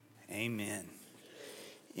Amen.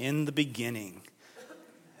 In the beginning,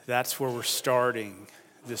 that's where we're starting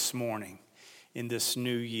this morning in this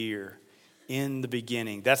new year. In the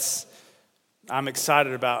beginning. I'm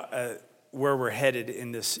excited about where we're headed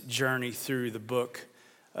in this journey through the book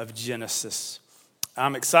of Genesis.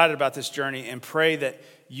 I'm excited about this journey and pray that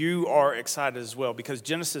you are excited as well, because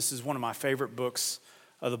Genesis is one of my favorite books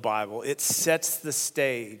of the Bible. It sets the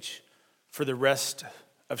stage for the rest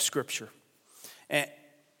of Scripture.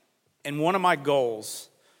 And one of my goals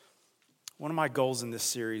in this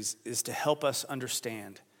series is to help us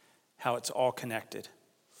understand how it's all connected.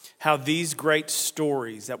 How these great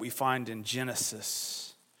stories that we find in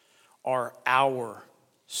Genesis are our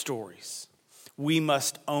stories. We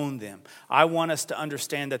must own them. I want us to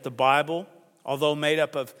understand that the Bible, although made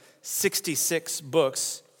up of 66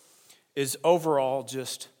 books, is overall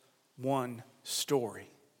just one story.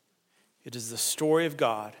 It is the story of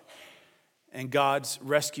God and God's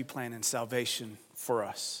rescue plan and salvation for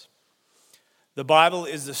us. The Bible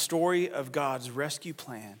is the story of God's rescue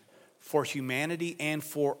plan for humanity and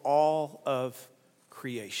for all of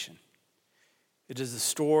creation. It is the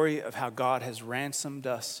story of how God has ransomed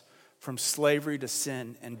us from slavery to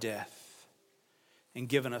sin and death and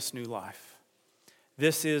given us new life.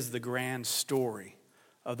 This is the grand story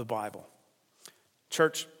of the Bible.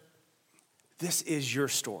 Church, this is your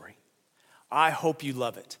story. I hope you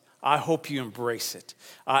love it. I hope you embrace it.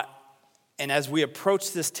 And as we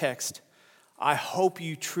approach this text, I hope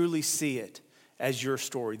you truly see it as your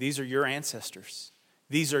story. These are your ancestors.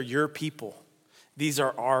 These are your people. These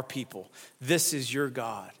are our people. This is your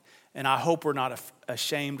God. And I hope we're not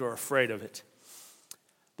ashamed or afraid of it.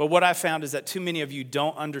 But what I found is that too many of you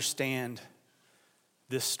don't understand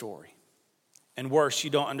this story. And worse,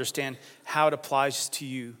 you don't understand how it applies to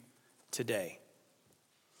you today.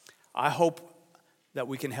 I hope that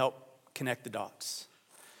we can help connect the dots.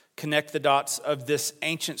 Connect the dots of this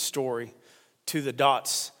ancient story to the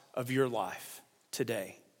dots of your life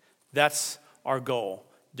today. That's our goal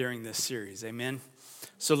during this series. Amen.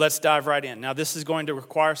 So let's dive right in. Now, this is going to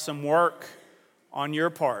require some work on your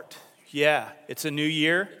part. Yeah, it's a new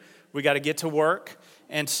year. We got to get to work.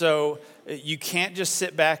 And so you can't just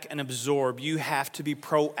sit back and absorb. You have to be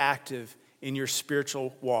proactive in your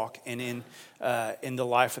spiritual walk and in the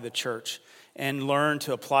life of the church, and learn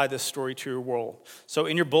to apply this story to your world. So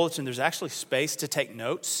in your bulletin, there's actually space to take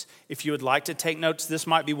notes. If you would like to take notes, this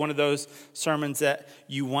might be one of those sermons that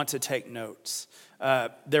you want to take notes.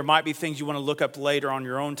 There might be things you want to look up later on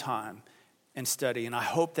your own time and study, and I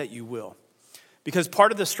hope that you will. Because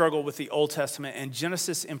part of the struggle with the Old Testament, and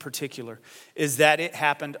Genesis in particular, is that it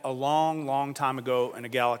happened a long, long time ago in a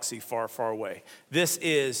galaxy far, far away. This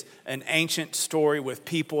is an ancient story with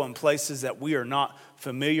people and places that we are not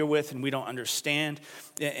familiar with and we don't understand.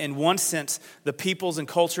 In one sense, the peoples and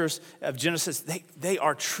cultures of Genesis, they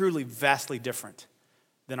are truly vastly different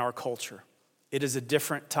than our culture. It is a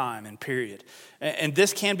different time and period. And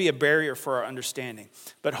this can be a barrier for our understanding.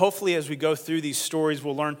 But hopefully as we go through these stories,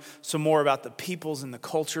 we'll learn some more about the peoples and the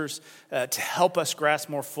cultures to help us grasp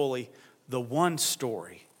more fully the one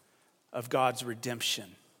story of God's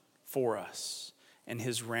redemption for us and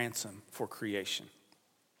his ransom for creation.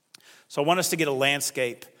 So I want us to get a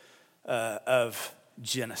landscape of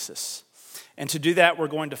Genesis. And to do that, we're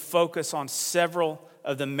going to focus on several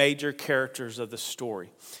of the major characters of the story.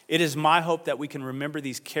 It is my hope that we can remember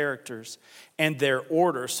these characters and their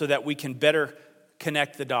order so that we can better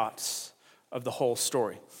connect the dots of the whole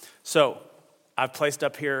story. So I've placed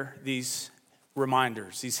up here these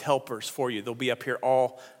reminders, these helpers for you. They'll be up here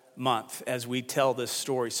all month as we tell this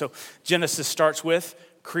story. So Genesis starts with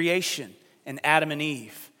creation and Adam and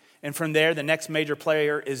Eve. And from there, the next major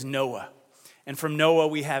player is Noah. And from Noah,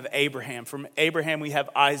 we have Abraham. From Abraham, we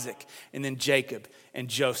have Isaac, and then Jacob and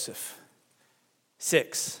Joseph.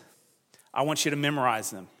 6, I want you to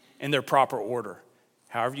memorize them in their proper order.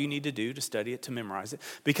 However you need to do to study it, to memorize it.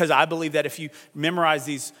 Because I believe that if you memorize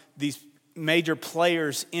these major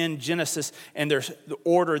players in Genesis and their the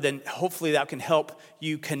order, then hopefully that can help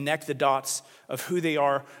you connect the dots of who they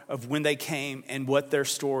are, of when they came, and what their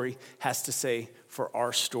story has to say for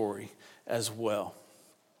our story as well.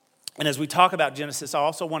 And as we talk about Genesis, I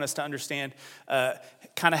also want us to understand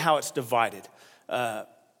kind of how it's divided. And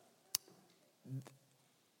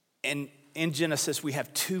in Genesis, we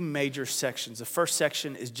have two major sections. The first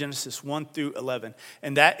section is Genesis 1 through 11,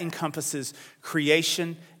 and that encompasses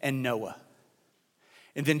creation and Noah.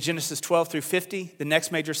 And then Genesis 12 through 50, the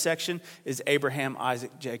next major section is Abraham,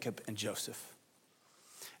 Isaac, Jacob, and Joseph.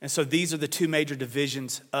 And so these are the two major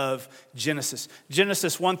divisions of Genesis.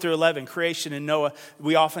 Genesis 1 through 11, creation and Noah,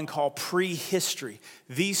 we often call prehistory.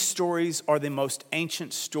 These stories are the most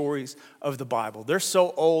ancient stories of the Bible. They're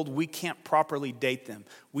so old, we can't properly date them.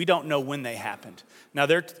 We don't know when they happened. Now,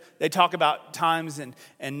 they talk about times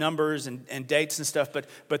and numbers and dates and stuff,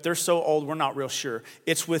 but they're so old, we're not real sure.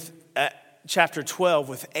 It's with chapter 12,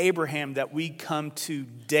 with Abraham, that we come to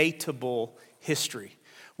dateable history,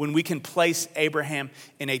 when we can place Abraham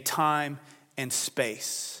in a time and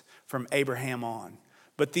space from Abraham on.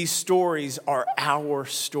 But these stories are our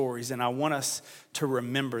stories, and I want us to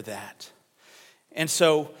remember that. And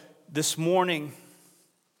so this morning,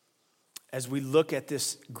 as we look at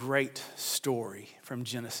this great story from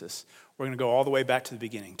Genesis, we're going to go all the way back to the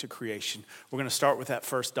beginning, to creation. We're going to start with that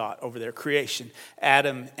first dot over there, creation,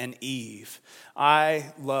 Adam and Eve.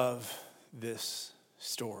 I love this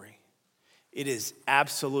story. It is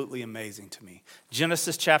absolutely amazing to me.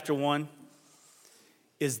 Genesis chapter 1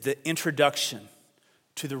 is the introduction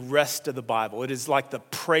to the rest of the Bible. It is like the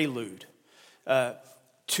prelude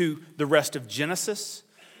to the rest of Genesis,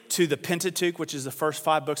 to the Pentateuch, which is the first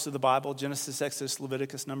 5 books of the Bible, Genesis, Exodus,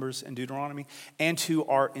 Leviticus, Numbers, and Deuteronomy, and to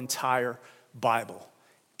our entire Bible.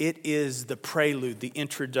 It is the prelude, the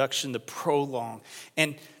introduction, the prologue,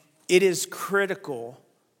 and it is critical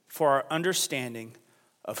for our understanding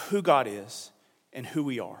of who God is and who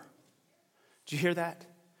we are. Did you hear that?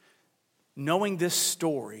 Knowing this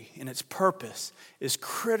story and its purpose is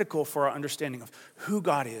critical for our understanding of who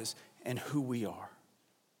God is and who we are.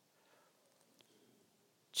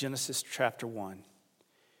 Genesis chapter 1,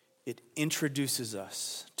 it introduces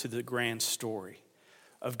us to the grand story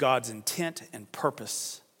of God's intent and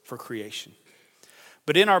purpose for creation.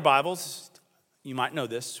 But in our Bibles, you might know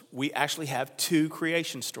this, we actually have 2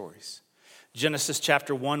 creation stories. Genesis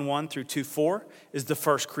chapter 1:1 through 2:4 is the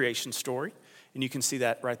first creation story, and you can see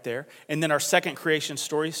that right there. And then our second creation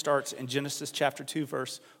story starts in Genesis chapter 2,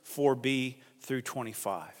 verse 4b through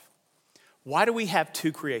 25. Why do we have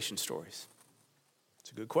 2 creation stories?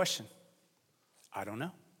 It's a good question. I don't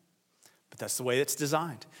know. But that's the way it's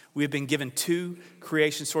designed. We have been given 2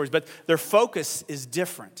 creation stories, but their focus is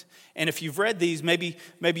different. And if you've read these, maybe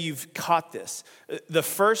you've caught this. The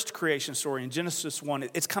first creation story in Genesis 1,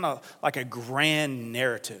 it's kind of like a grand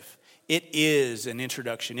narrative. It is an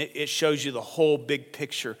introduction. It shows you the whole big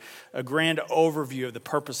picture, a grand overview of the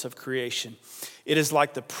purpose of creation. It is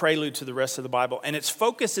like the prelude to the rest of the Bible. And its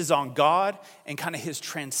focus is on God and kind of his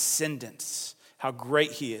transcendence, how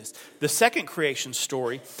great he is. The second creation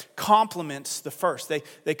story complements the first.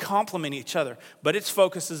 They complement each other, but its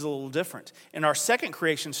focus is a little different. In our second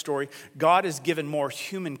creation story, God is given more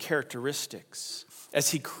human characteristics as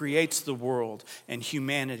he creates the world and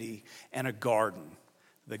humanity and a garden,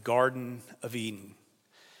 the Garden of Eden.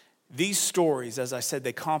 These stories, as I said,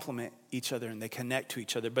 they complement each other and they connect to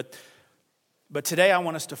each other. But today I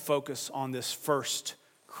want us to focus on this first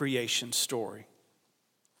creation story.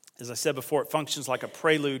 As I said before, it functions like a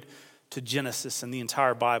prelude to Genesis and the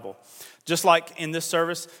entire Bible. Just like in this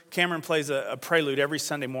service, Cameron plays a prelude every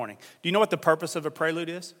Sunday morning. Do you know what the purpose of a prelude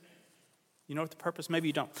is? You know what the purpose? Maybe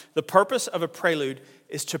you don't. The purpose of a prelude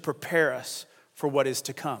is to prepare us for what is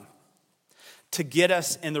to come, to get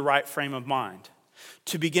us in the right frame of mind,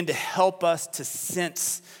 to begin to help us to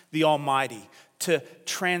sense the Almighty, to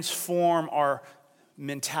transform our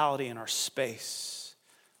mentality and our space.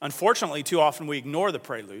 Unfortunately, too often we ignore the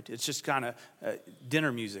prelude. It's just kind of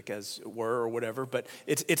dinner music, as it were, or whatever. But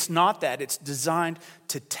it's not that. It's designed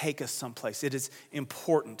to take us someplace. It is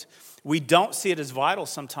important. We don't see it as vital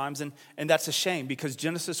sometimes, and that's a shame because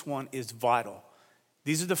Genesis 1 is vital.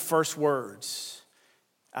 These are the first words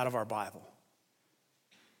out of our Bible.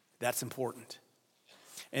 That's important.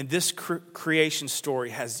 And this creation story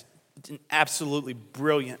has an absolutely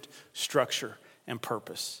brilliant structure and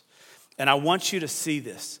purpose. And I want you to see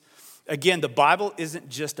this. Again, the Bible isn't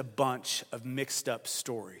just a bunch of mixed up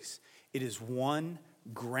stories. It is one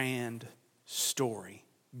grand story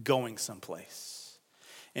going someplace.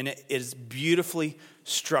 And it is beautifully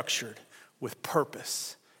structured with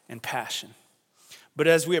purpose and passion. But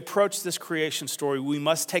as we approach this creation story, we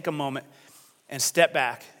must take a moment and step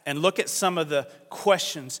back and look at some of the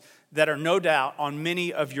questions that are no doubt on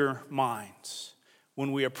many of your minds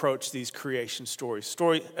when we approach these creation stories.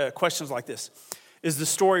 Questions like this. Is the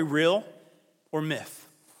story real or myth?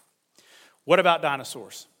 What about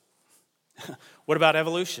dinosaurs? What about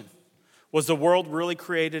evolution? Was the world really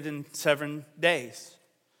created in 7 days?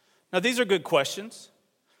 Now, these are good questions,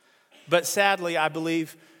 but sadly, I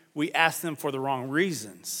believe we ask them for the wrong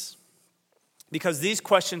reasons. Because these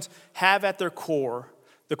questions have at their core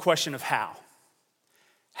the question of how.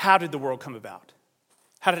 How did the world come about?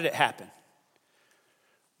 How did it happen?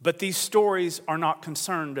 But these stories are not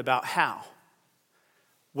concerned about how.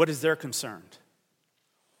 What is their concern?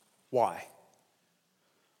 Why?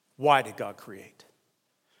 Why did God create?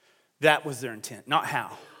 That was their intent. Not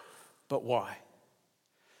how, but why.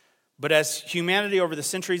 But as humanity over the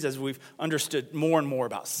centuries, as we've understood more and more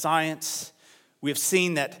about science, we have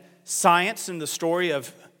seen that science in the story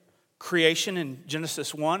of creation in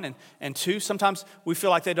Genesis 1 and 2, sometimes we feel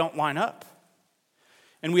like they don't line up.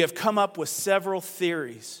 And we have come up with several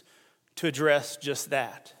theories to address just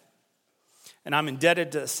that. And I'm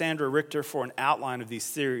indebted to Sandra Richter for an outline of these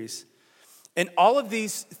theories. And all of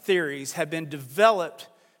these theories have been developed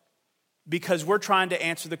because we're trying to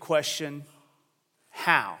answer the question,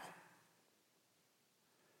 how?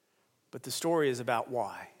 But the story is about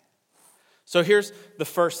why. So here's the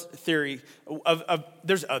first theory.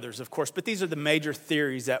 There's others, of course, but these are the major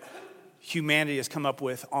theories that humanity has come up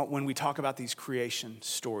with when we talk about these creation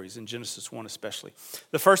stories, in Genesis 1 especially.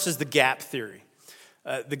 The first is the gap theory.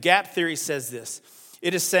 The gap theory says this.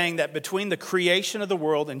 It is saying that between the creation of the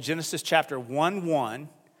world in Genesis chapter 1:1,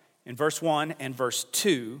 in verse 1 and verse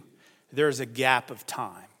 2, there is a gap of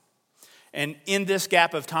time. And in this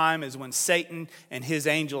gap of time is when Satan and his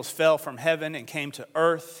angels fell from heaven and came to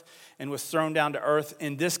earth and was thrown down to earth.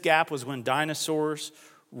 In this gap was when dinosaurs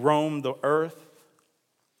roamed the earth.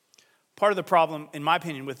 Part of the problem, in my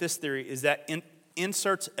opinion, with this theory is that it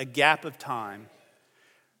inserts a gap of time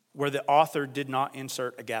where the author did not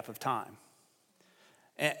insert a gap of time.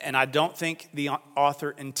 And I don't think the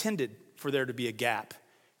author intended for there to be a gap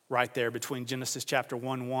right there between Genesis chapter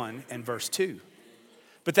 1:1 and verse 2.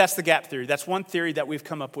 But that's the gap theory. That's one theory that we've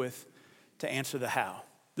come up with to answer the how.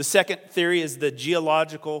 The second theory is the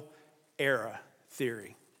geological era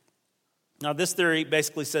theory. Now, this theory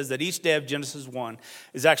basically says that each day of Genesis 1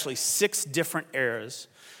 is actually 6 different eras,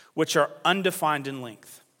 which are undefined in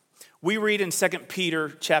length. We read in 2 Peter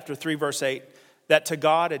chapter 3, verse 8, that to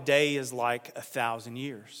God a day is like 1,000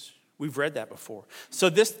 years. We've read that before. So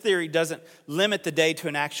this theory doesn't limit the day to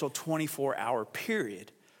an actual 24-hour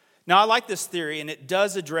period. Now, I like this theory, and it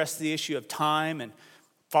does address the issue of time and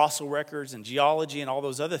fossil records and geology and all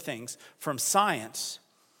those other things from science.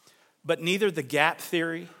 But neither the gap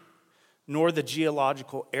theory nor the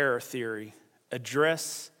geological era theory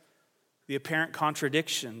address the apparent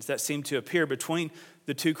contradictions that seem to appear between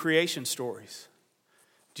the two creation stories.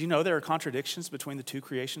 Do you know there are contradictions between the two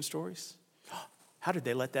creation stories? How did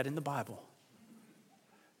they let that in the Bible?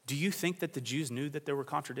 Do you think that the Jews knew that there were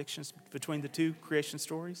contradictions between the two creation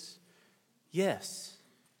stories? Yes.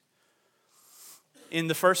 In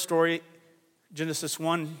the first story, Genesis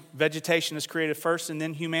 1, vegetation is created first and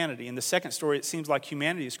then humanity. In the second story, it seems like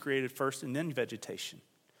humanity is created first and then vegetation.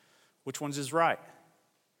 Which one's is right?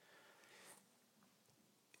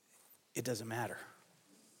 It doesn't matter.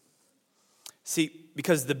 See,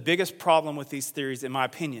 because the biggest problem with these theories, in my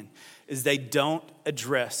opinion, is they don't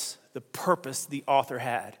address the purpose the author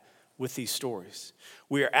had with these stories.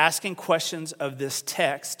 We are asking questions of this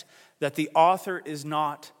text that the author is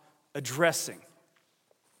not addressing.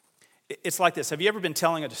 It's like this. Have you ever been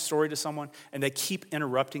telling a story to someone and they keep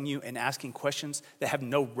interrupting you and asking questions that have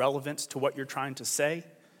no relevance to what you're trying to say?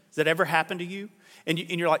 Has that ever happened to you? And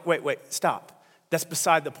you're like, wait, stop. That's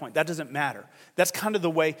beside the point. That doesn't matter. That's kind of the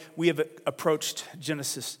way we have approached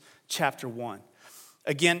Genesis chapter 1.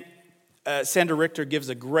 Again, Sandra Richter gives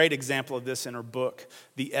a great example of this in her book,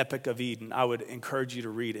 The Epic of Eden. I would encourage you to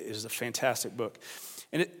read it. It is a fantastic book.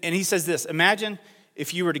 And he says this, imagine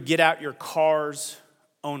if you were to get out your car's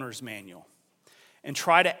owner's manual and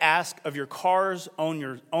try to ask of your car's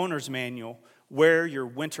owner's manual where your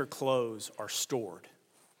winter clothes are stored.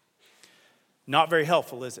 Not very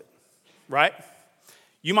helpful, is it? Right?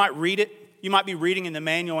 You might read it. You might be reading in the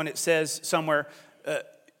manual and it says somewhere,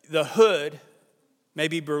 the hood may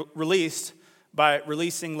be released by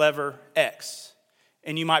releasing lever X.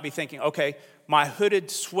 And you might be thinking, okay, my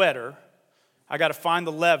hooded sweater, I got to find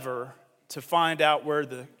the lever to find out where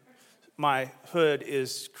my hood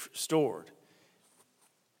is stored.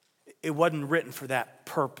 It wasn't written for that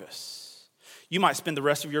purpose. You might spend the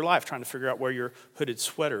rest of your life trying to figure out where your hooded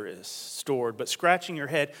sweater is stored, but scratching your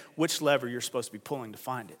head which lever you're supposed to be pulling to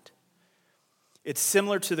find it. It's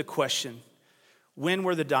similar to the question, when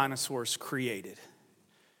were the dinosaurs created?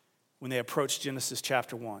 When they approached Genesis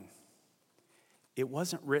chapter 1. It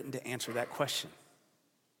wasn't written to answer that question.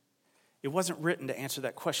 It wasn't written to answer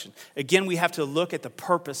that question. Again, we have to look at the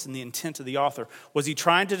purpose and the intent of the author. Was he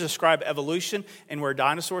trying to describe evolution and where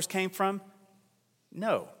dinosaurs came from?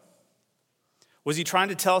 No. Was he trying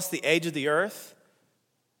to tell us the age of the earth?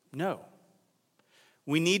 No.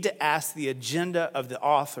 We need to ask the agenda of the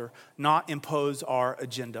author, not impose our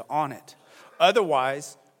agenda on it.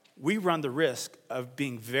 Otherwise, we run the risk of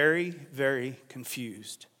being very, very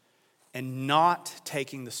confused and not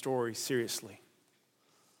taking the story seriously.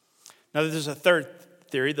 Now, there's a third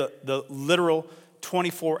theory, the literal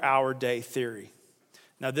 24-hour day theory.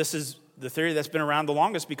 Now, this is the theory that's been around the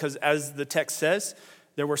longest because, as the text says,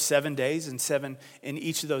 there were 7 days, and in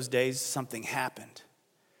each of those days, something happened.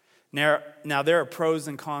 Now, there are pros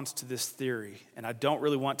and cons to this theory, and I don't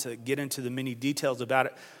really want to get into the many details about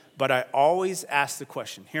it, but I always ask the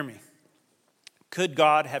question, hear me, could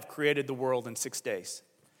God have created the world in 6 days?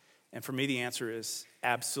 And for me, the answer is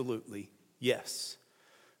absolutely yes.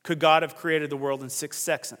 Could God have created the world in 6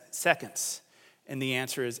 seconds? And the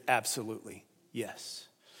answer is absolutely yes.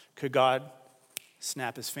 Could God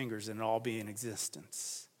snap his fingers and it all be in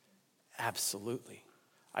existence? Absolutely.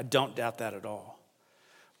 I don't doubt that at all.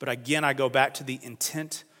 But again, I go back to the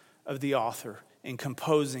intent of the author in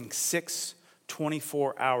composing 6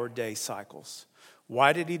 24-hour day cycles.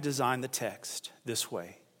 Why did he design the text this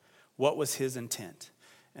way? What was his intent?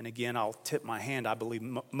 And again, I'll tip my hand. I believe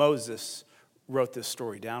Moses wrote this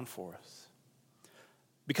story down for us.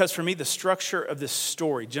 Because for me, the structure of this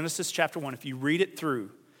story, Genesis chapter 1, if you read it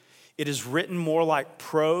through, it is written more like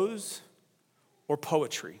prose or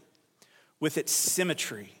poetry, with its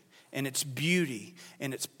symmetry and its beauty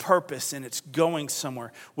and its purpose and its going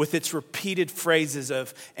somewhere, with its repeated phrases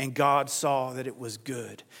of, and God saw that it was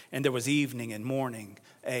good, and there was evening and morning,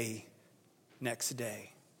 a next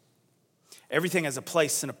day. Everything has a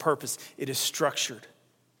place and a purpose. It is structured.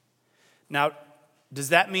 Now, does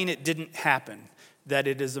that mean it didn't happen, that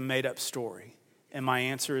it is a made-up story? And my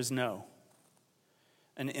answer is no.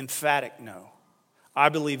 An emphatic no. I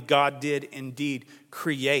believe God did indeed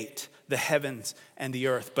create the heavens and the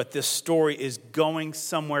earth, but this story is going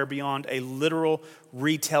somewhere beyond a literal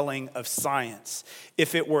retelling of science.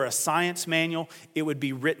 If it were a science manual, it would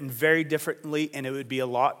be written very differently and it would be a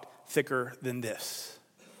lot thicker than this.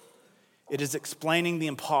 It is explaining the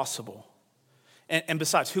impossible. And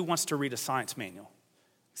besides, who wants to read a science manual?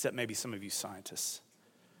 Except maybe some of you scientists.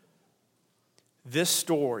 This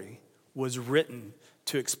story was written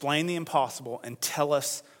to explain the impossible and tell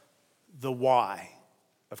us the why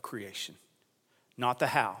of creation, not the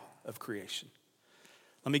how of creation.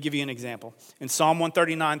 Let me give you an example. In Psalm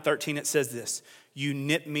 139:13, it says this, "You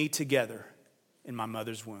knit me together in my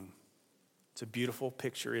mother's womb." It's a beautiful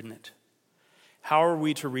picture, isn't it? How are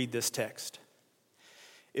we to read this text?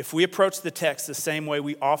 If we approach the text the same way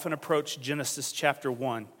we often approach Genesis chapter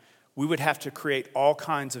 1, we would have to create all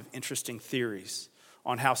kinds of interesting theories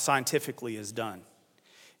on how scientifically is done.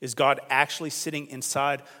 Is God actually sitting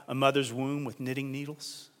inside a mother's womb with knitting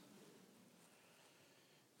needles?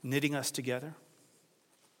 Knitting us together?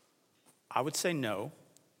 I would say no.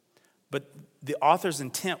 But the author's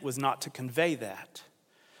intent was not to convey that,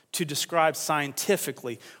 to describe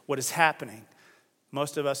scientifically what is happening.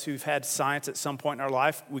 Most of us who've had science at some point in our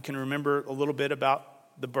life, we can remember a little bit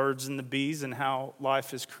about the birds and the bees and how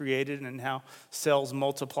life is created and how cells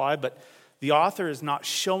multiply. But the author is not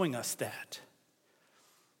showing us that.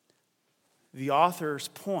 The author's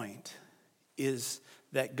point is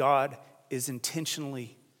that God is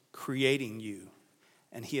intentionally creating you,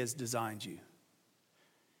 and he has designed you.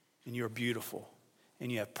 And you're beautiful,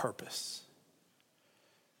 and you have purpose.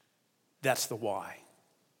 That's the why.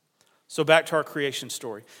 So back to our creation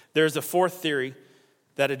story. There's a fourth theory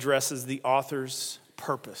that addresses the author's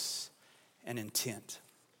purpose and intent,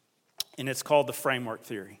 and it's called the framework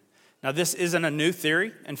theory. Now, this isn't a new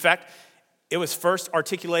theory. In fact, it was first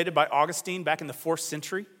articulated by Augustine back in the 4th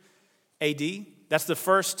century AD. That's the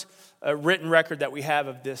first written record that we have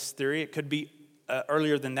of this theory. It could be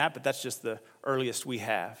earlier than that, but that's just the earliest we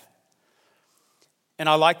have. And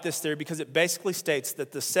I like this theory because it basically states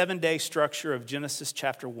that the 7-day structure of Genesis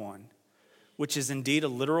chapter 1, which is indeed a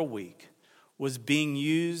literal week, was being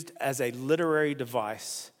used as a literary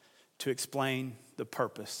device to explain the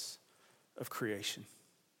purpose of creation.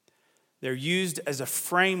 They're used as a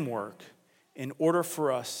framework in order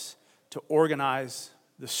for us to organize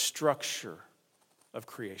the structure of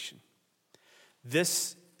creation.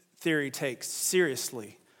 This theory takes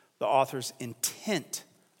seriously the author's intent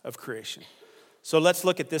of creation. So let's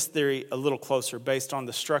look at this theory a little closer based on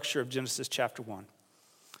the structure of Genesis chapter 1.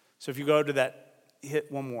 So if you go to that,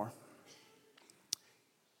 hit one more.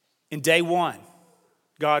 In day 1,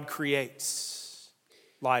 God creates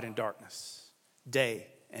light and darkness, day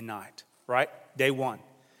and night, right? Day 1.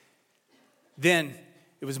 Then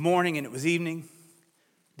it was morning and it was evening,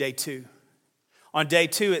 day 2. On day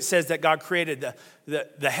 2, it says that God created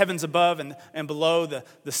the heavens above and below,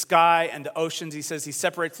 the sky and the oceans. He says he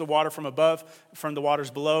separates the water from above, from the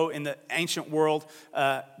waters below. In the ancient world,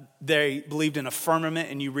 they believed in a firmament,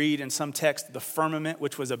 and you read in some text the firmament,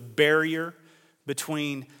 which was a barrier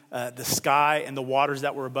between the sky and the waters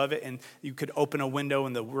that were above it, and you could open a window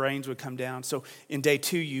and the rains would come down. So in day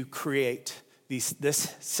 2, you create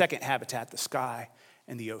this second habitat, the sky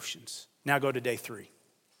and the oceans. Now go to day 3.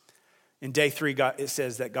 In day 3, it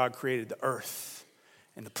says that God created the earth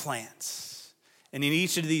and the plants. And in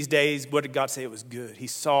each of these days, what did God say? It was good. He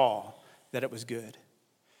saw that it was good.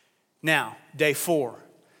 Now, day 4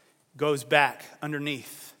 goes back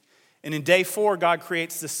underneath. And in day 4, God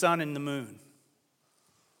creates the sun and the moon.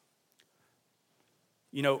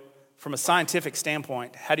 You know, from a scientific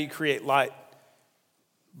standpoint, how do you create light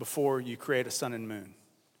before you create a sun and moon?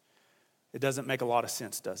 It doesn't make a lot of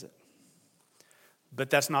sense, does it? But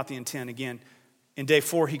that's not the intent. Again, in day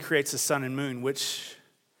 4, he creates the sun and moon, which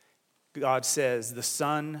God says the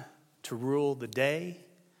sun to rule the day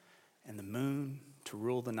and the moon to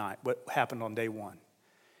rule the night. What happened on day 1?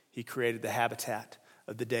 He created the habitat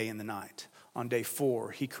of the day and the night. On day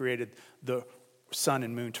 4, he created the sun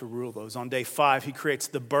and moon to rule those. On day 5, he creates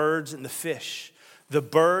the birds and the fish. The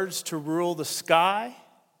birds to rule the sky,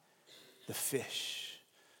 the fish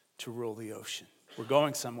to rule the ocean. We're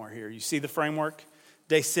going somewhere here. You see the framework?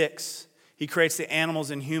 Day 6, he creates the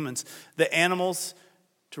animals and humans. The animals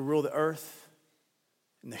to rule the earth,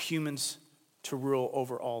 and the humans to rule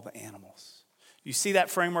over all the animals. You see that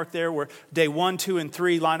framework there where day 1, 2, and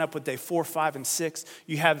 3 line up with day 4, 5, and 6.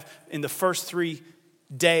 You have in the first 3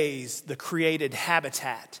 days the created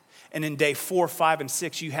habitat. And in day 4, 5, and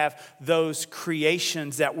 6, you have those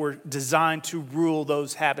creations that were designed to rule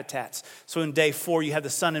those habitats. So in day 4, you have the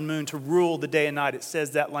sun and moon to rule the day and night. It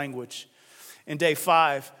says that language. In day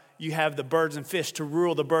 5, you have the birds and fish to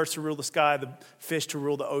rule, the birds to rule the sky, the fish to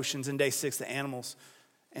rule the oceans. In day 6, the animals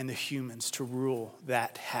and the humans to rule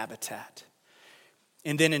that habitat.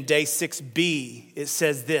 And then in day 6b, it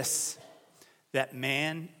says this, that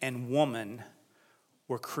man and woman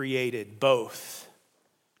were created both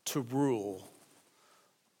to rule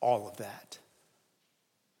all of that.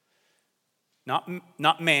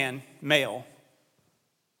 Not man, male.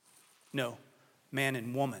 No, man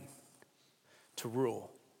and woman to rule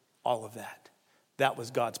all of that. That was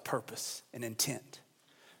God's purpose and intent.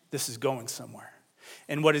 This is going somewhere.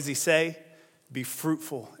 And what does he say? Be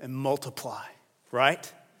fruitful and multiply,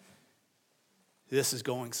 right? This is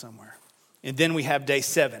going somewhere. And then we have day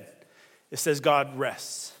 7. It says God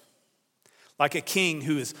rests. Like a king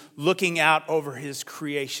who is looking out over his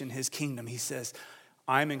creation, his kingdom. He says,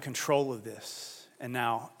 I'm in control of this, and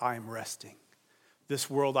now I am resting. This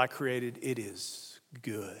world I created, it is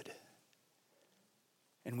good.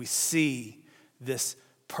 And we see this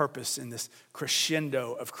purpose in this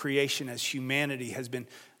crescendo of creation as humanity has been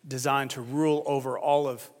designed to rule over all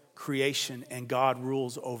of creation, and God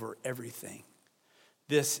rules over everything.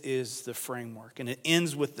 This is the framework. And it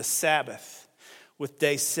ends with the Sabbath, with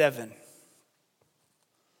day 7.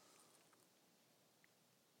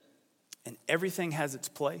 And everything has its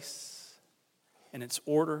place and its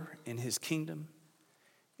order in his kingdom.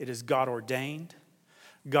 It is God ordained.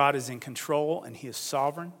 God is in control and he is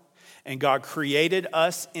sovereign. And God created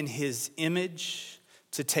us in his image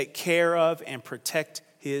to take care of and protect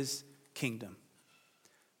his kingdom.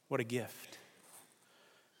 What a gift.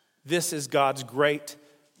 This is God's great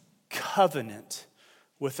covenant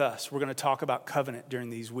with us. We're going to talk about covenant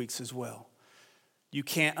during these weeks as well. You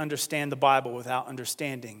can't understand the Bible without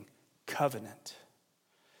understanding covenant.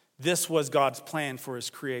 This was God's plan for his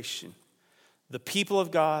creation. The people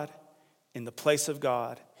of God in the place of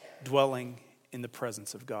God, dwelling in the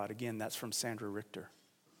presence of God. Again, that's from Sandra Richter.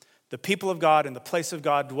 The people of God in the place of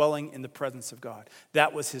God, dwelling in the presence of God.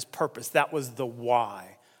 That was his purpose. That was the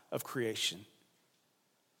why of creation.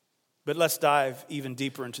 But let's dive even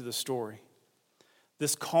deeper into the story.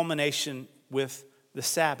 This culmination with the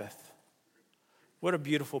Sabbath. What a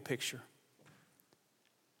beautiful picture.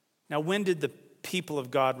 Now, when did the people of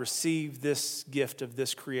God receive this gift of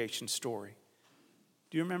this creation story?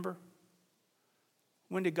 Do you remember?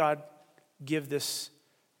 When did God give this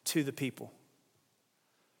to the people?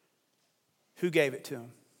 Who gave it to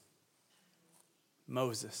him?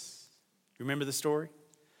 Moses. You remember the story?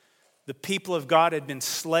 The people of God had been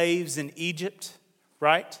slaves in Egypt,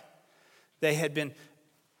 right? They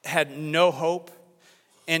had no hope,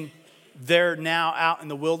 and they're now out in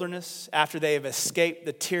the wilderness after they have escaped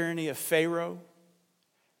the tyranny of Pharaoh,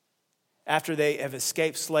 after they have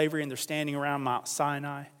escaped slavery, and they're standing around Mount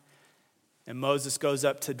Sinai. And Moses goes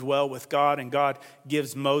up to dwell with God, and God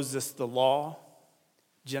gives Moses the law.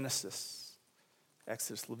 Genesis,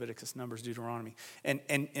 Exodus, Leviticus, Numbers, Deuteronomy.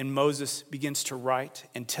 And Moses begins to write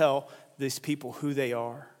and tell these people who they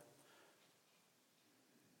are.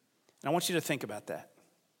 And I want you to think about that.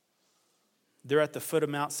 They're at the foot of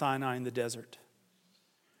Mount Sinai in the desert.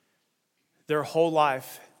 Their whole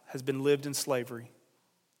life has been lived in slavery.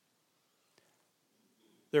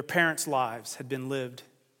 Their parents' lives had been lived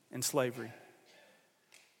in slavery.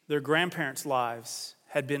 Their grandparents' lives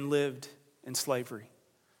had been lived in slavery.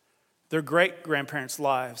 Their great-grandparents'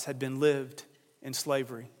 lives had been lived in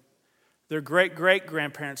slavery. Their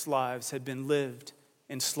great-great-grandparents' lives had been lived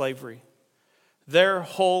in slavery. Their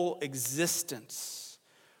whole existence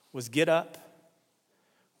was get up,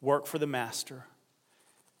 work for the master,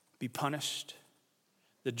 be punished,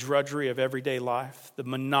 the drudgery of everyday life, the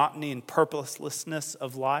monotony and purposelessness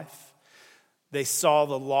of life. They saw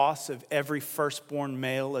the loss of every firstborn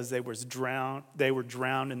male as they were drowned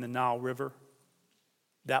in the Nile River.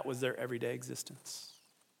 That was their everyday existence.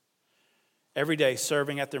 Every day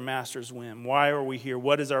serving at their master's whim. Why are we here?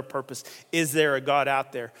 What is our purpose? Is there a God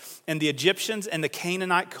out there? And the Egyptians and the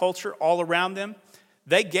Canaanite culture all around them,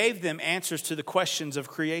 they gave them answers to the questions of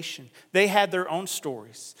creation. They had their own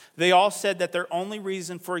stories. They all said that their only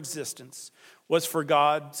reason for existence was for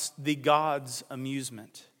the God's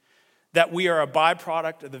amusement. That we are a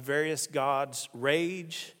byproduct of the various gods'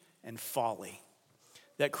 rage and folly.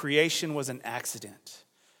 That creation was an accident.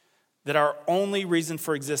 That our only reason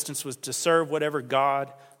for existence was to serve whatever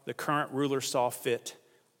God the current ruler saw fit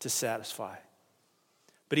to satisfy.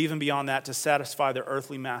 But even beyond that, to satisfy their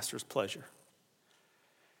earthly master's pleasure.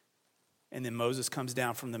 And then Moses comes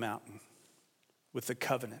down from the mountain with the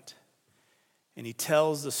covenant. And he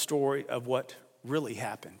tells the story of what really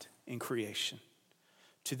happened in creation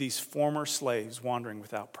to these former slaves wandering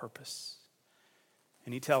without purpose.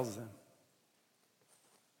 And he tells them,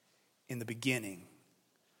 in the beginning,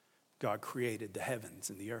 God created the heavens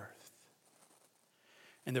and the earth.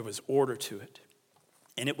 And there was order to it.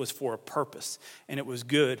 And it was for a purpose. And it was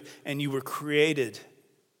good. And you were created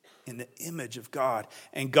in the image of God.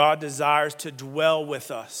 And God desires to dwell with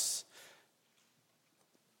us.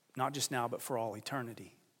 Not just now, but for all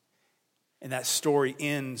eternity. And that story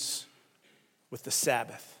ends with the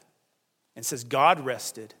Sabbath. And says, God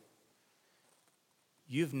rested.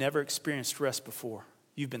 You've never experienced rest before.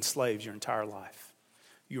 You've been slaves your entire life.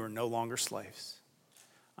 You are no longer slaves.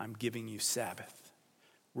 I'm giving you Sabbath.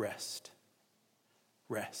 Rest.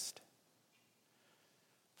 Rest.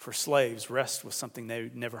 For slaves, rest was something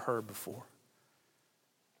they'd never heard before.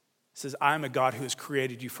 It says, I'm a God who has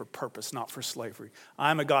created you for purpose, not for slavery.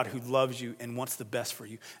 I'm a God who loves you and wants the best for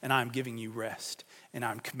you, and I'm giving you rest. And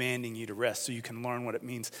I'm commanding you to rest so you can learn what it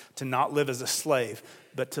means to not live as a slave,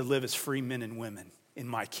 but to live as free men and women in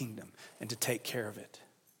my kingdom and to take care of it.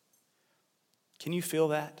 Can you feel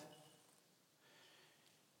that?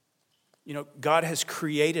 You know, God has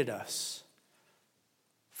created us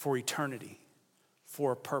for eternity,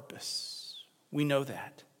 for a purpose. We know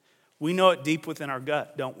that. We know it deep within our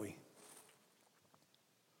gut, don't we?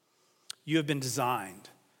 You have been designed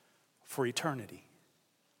for eternity.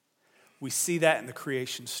 We see that in the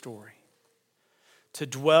creation story. To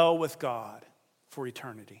dwell with God for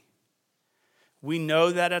eternity. We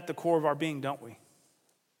know that at the core of our being, don't we?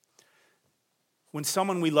 When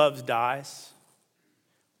someone we love dies,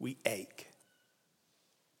 we ache,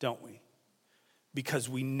 don't we? Because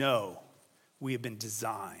we know we have been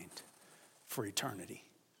designed for eternity.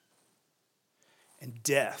 And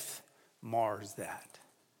death mars that.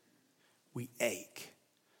 We ache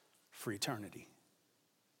for eternity.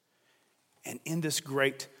 And in this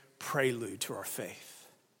great prelude to our faith,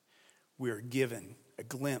 we are given a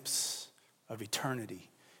glimpse of eternity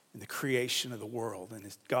in the creation of the world and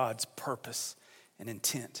God's purpose and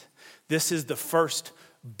intent. This is the first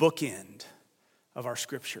bookend of our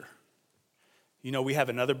scripture. You know, we have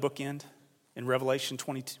another bookend in Revelation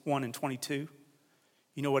 21 and 22.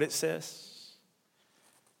 You know what it says?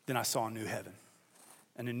 Then I saw a new heaven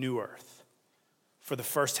and a new earth. For the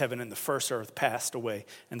first heaven and the first earth passed away,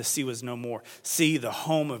 and the sea was no more. See, the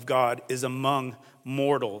home of God is among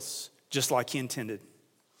mortals, just like he intended.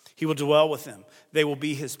 He will dwell with them. They will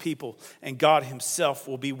be his people, and God himself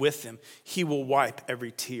will be with them. He will wipe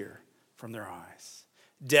every tear from their eyes.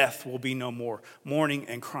 Death will be no more. Mourning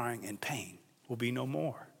and crying and pain will be no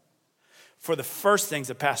more. For the first things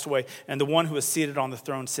have passed away, and the one who is seated on the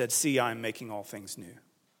throne said, see, I am making all things new.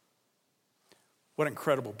 What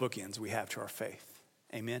incredible bookends we have to our faith.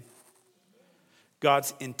 Amen.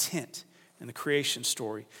 God's intent in the creation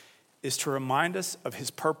story is to remind us of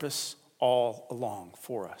his purpose all along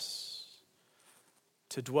for us,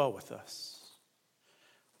 to dwell with us.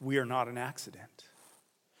 We are not an accident.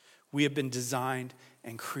 We have been designed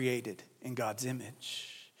and created in God's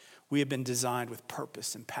image. We have been designed with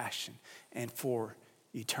purpose and passion and for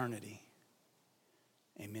eternity.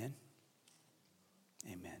 Amen.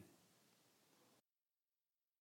 Amen.